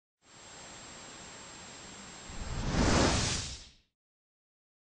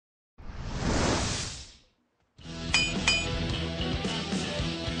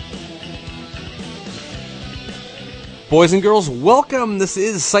Boys and girls, welcome. This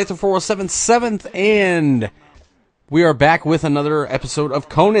is Scyther 407 7th, and we are back with another episode of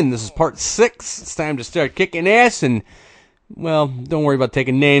Conan. This is part 6. It's time to start kicking ass, and, well, don't worry about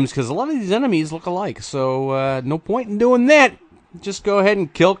taking names, because a lot of these enemies look alike, so no point in doing that. Just go ahead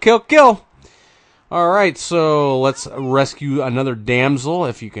and kill, kill, kill. Alright, so let's rescue another damsel,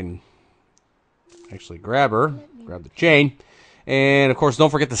 if you can actually grab her. Grab the chain. And, of course, don't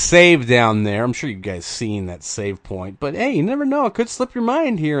forget to save down there. I'm sure you guys seen that save point. But, hey, you never know. It could slip your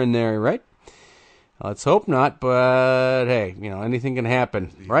mind here and there, right? Let's hope not. But, hey, you know, anything can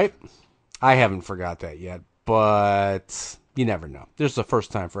happen, right? I haven't forgot that yet. But you never know. There's a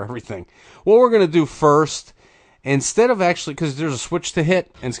first time for everything. What we're going to do first, instead of actually, because there's a switch to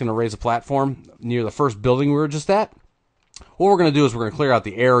hit, and it's going to raise a platform near the first building we were just at, what we're going to do is we're going to clear out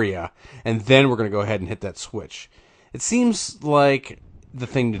the area, and then we're going to go ahead and hit that switch. It seems like the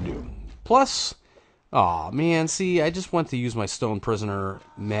thing to do. Plus, aw, man, see, I just went to use my Stone Prisoner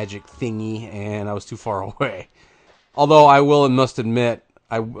magic thingy, and I was too far away. Although I will and must admit,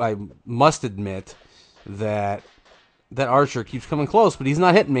 I must admit that that archer keeps coming close, but he's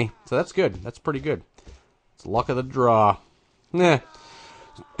not hitting me. So that's good. That's pretty good. It's luck of the draw.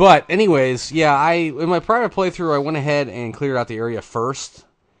 But anyways, yeah, in my prior playthrough, I went ahead and cleared out the area first.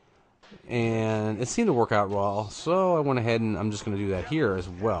 And it seemed to work out well, so I went ahead and I'm just going to do that here as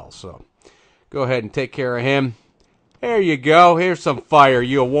well. So go ahead and take care of him. There you go. Here's some fire.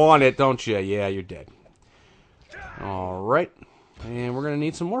 You want it, don't you? Yeah, you're dead. All right. And we're going to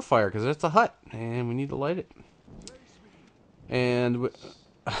need some more fire because it's a hut, and we need to light it. And,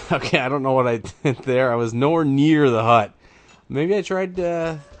 okay, I don't know what I did there. I was nowhere near the hut. Maybe I tried,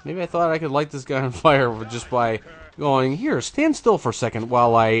 maybe I thought I could light this guy on fire just by going, here, stand still for a second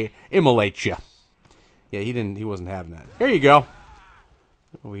while I immolate you. Yeah, he wasn't having that. Here you go.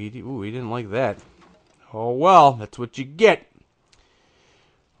 Ooh, he didn't like that. Oh, well, that's what you get.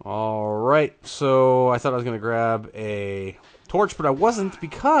 Alright, so I thought I was going to grab a torch, but I wasn't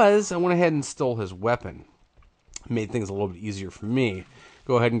because I went ahead and stole his weapon. It made things a little bit easier for me.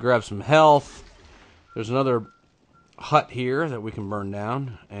 Go ahead and grab some health. There's another hut here that we can burn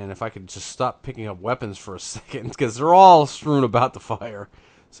down, and if I could just stop picking up weapons for a second, because they're all strewn about the fire.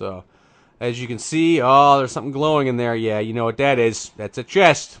 So as you can see, oh, there's something glowing in there. Yeah, you know what that is. That's a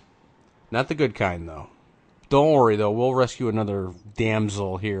chest. Not the good kind, though. Don't worry, though, we'll rescue another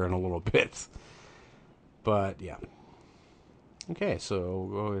damsel here in a little bit. But yeah, okay, so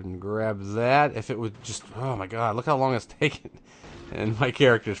go ahead and grab that. If it would just, oh my god, look how long it's taken. And my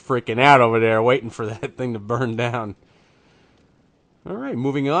character's freaking out over there waiting for that thing to burn down. Alright,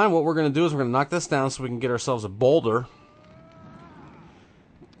 moving on. What we're going to do is we're going to knock this down so we can get ourselves a boulder.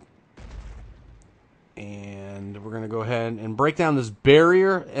 And we're going to go ahead and break down this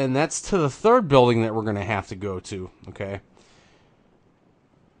barrier. And that's to the third building that we're going to have to go to. Okay.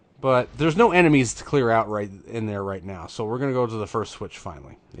 But there's no enemies to clear out right in there right now. So we're going to go to the first switch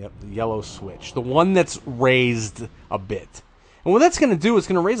finally. Yep, the yellow switch. The one that's raised a bit. And what that's going to do is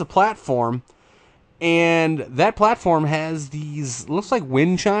going to raise a platform. And that platform has these, looks like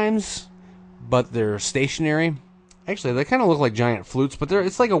wind chimes, but they're stationary. Actually, they kind of look like giant flutes, but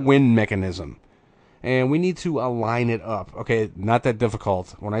it's like a wind mechanism. And we need to align it up. Okay, not that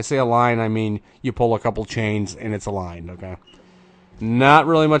difficult. When I say align, I mean you pull a couple chains and it's aligned, okay? Not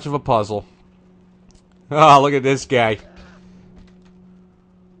really much of a puzzle. Oh, look at this guy.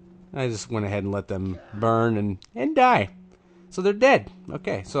 I just went ahead and let them burn and die. So they're dead.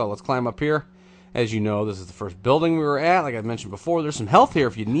 Okay, so let's climb up here. As you know, this is the first building we were at. Like I mentioned before, there's some health here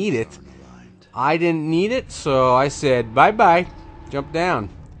if you need it. I didn't need it, so I said bye-bye. Jump down.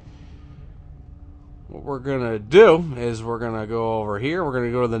 What we're going to do is we're going to go over here. We're going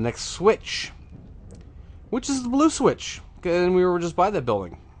to go to the next switch, which is the blue switch. And we were just by that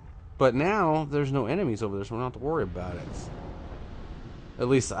building. But now there's no enemies over there, so we don't have to worry about it. At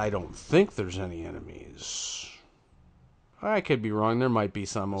least I don't think there's any enemies. I could be wrong. There might be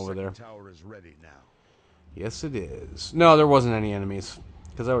some over there. Tower is ready now. Yes, it is. No, there wasn't any enemies,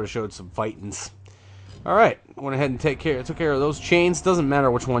 because I would have showed some fightings. All right, went ahead and took care of those chains. Doesn't matter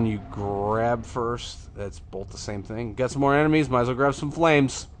which one you grab first. That's both the same thing. Got some more enemies. Might as well grab some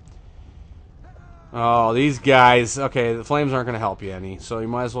flames. Oh, these guys. Okay, the flames aren't going to help you any, so you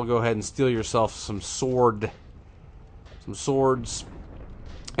might as well go ahead and steal yourself some swords.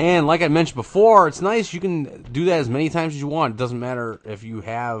 And like I mentioned before, it's nice. You can do that as many times as you want. It doesn't matter if you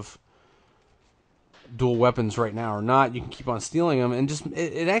have dual weapons right now or not. You can keep on stealing them, and just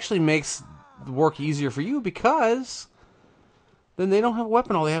it actually makes the work easier for you because then they don't have a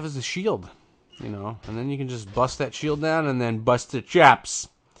weapon. All they have is a shield, you know. And then you can just bust that shield down and then bust the chops.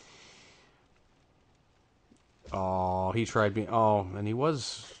 Oh, he tried me. Oh, and he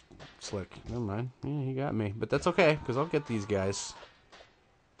was slick. Never mind. Yeah, he got me. But that's okay, because I'll get these guys.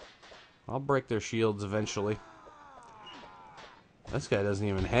 I'll break their shields eventually. This guy doesn't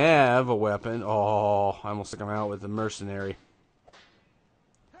even have a weapon. Oh, I almost took him out with the mercenary.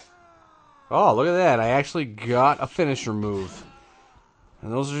 Oh, look at that. I actually got a finisher move.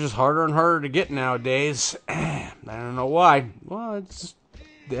 And those are just harder and harder to get nowadays. I don't know why. Well, it's just,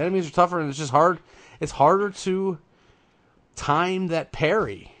 the enemies are tougher and it's just hard. It's harder to time that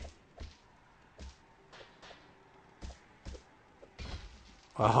parry.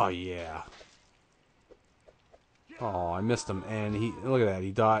 Oh, yeah. Oh, I missed him. And he, look at that.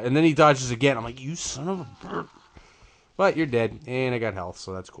 He dodged. And then he dodges again. I'm like, you son of a bird. But you're dead. And I got health,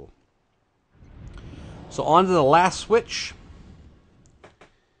 so that's cool. So on to the last switch.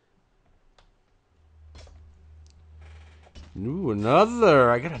 Ooh,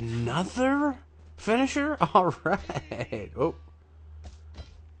 another. I got another finisher? All right. Oh.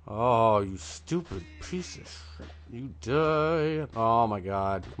 Oh, you stupid piece of shit. You die. Oh, my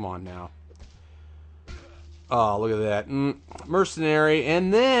God. Come on now. Oh, look at that. Mercenary.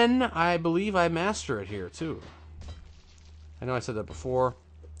 And then I believe I master it here, too. I know I said that before.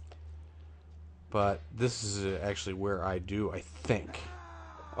 But this is actually where I do, I think.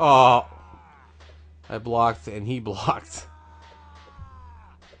 Oh. I blocked and he blocked.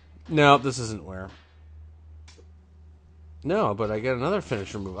 No, this isn't where. No, but I got another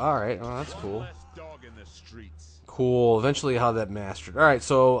finisher move. Alright, oh, that's cool. Cool. Eventually I'll have that mastered. Alright,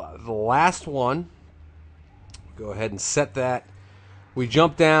 so the last one. Go ahead and set that. We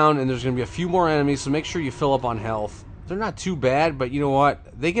jump down, and there's going to be a few more enemies, so make sure you fill up on health. They're not too bad, but you know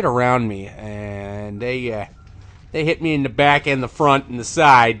what? They get around me, and they hit me in the back and the front and the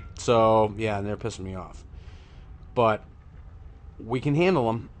side. So, yeah, and they're pissing me off. But we can handle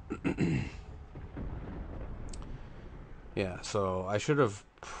them. Yeah, so I should have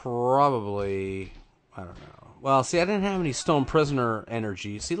probably... I don't know. Well, see, I didn't have any stone prisoner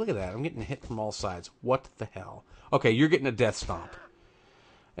energy. See, look at that. I'm getting hit from all sides. What the hell? Okay, you're getting a death stomp.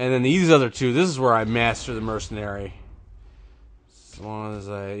 And then these other two, this is where I master the mercenary. As long as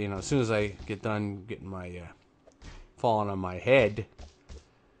I, you know, as soon as I get done getting my, falling on my head.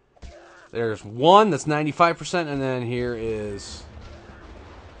 There's one that's 95%, and then here is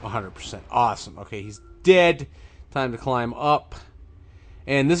 100%. Awesome. Okay, he's dead. Time to climb up.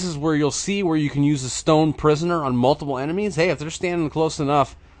 And this is where you'll see where you can use a stone prisoner on multiple enemies. Hey, if they're standing close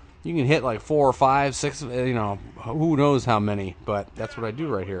enough, you can hit like 4 or 5, 6, you know, who knows how many. But that's what I do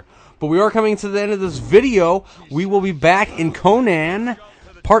right here. But we are coming to the end of this video. We will be back in Conan,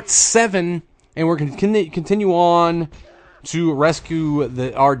 Part 7. And we're going to continue on to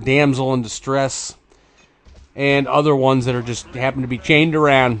rescue our damsel in distress. And other ones that are just happen to be chained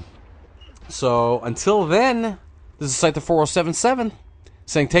around. So, until then, this is Scyther4077.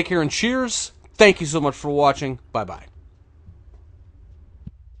 Saying take care and cheers. Thank you so much for watching. Bye-bye.